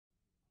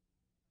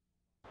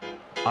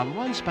On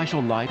one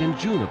special night in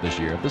June of this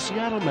year, the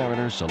Seattle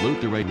Mariners salute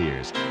the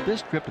Rainiers.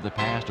 This trip to the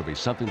past will be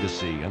something to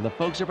see, and the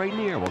folks at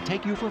Rainier will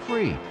take you for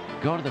free.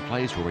 Go to the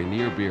place where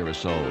Rainier beer is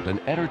sold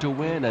and enter to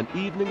win an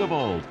evening of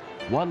old.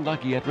 One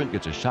lucky entrant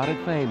gets a shot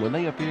at fame when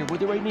they appear with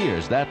the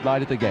Rainiers that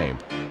night at the game.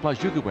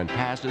 Plus, you could win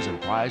passes and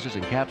prizes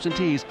and caps and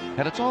tees,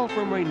 and it's all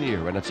from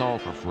Rainier, and it's all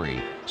for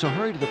free. So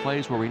hurry to the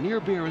place where Rainier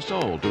beer is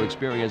sold to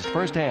experience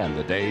firsthand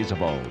the days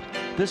of old.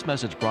 This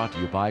message brought to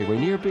you by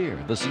Rainier Beer,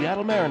 the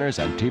Seattle Mariners,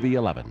 and TV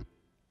 11.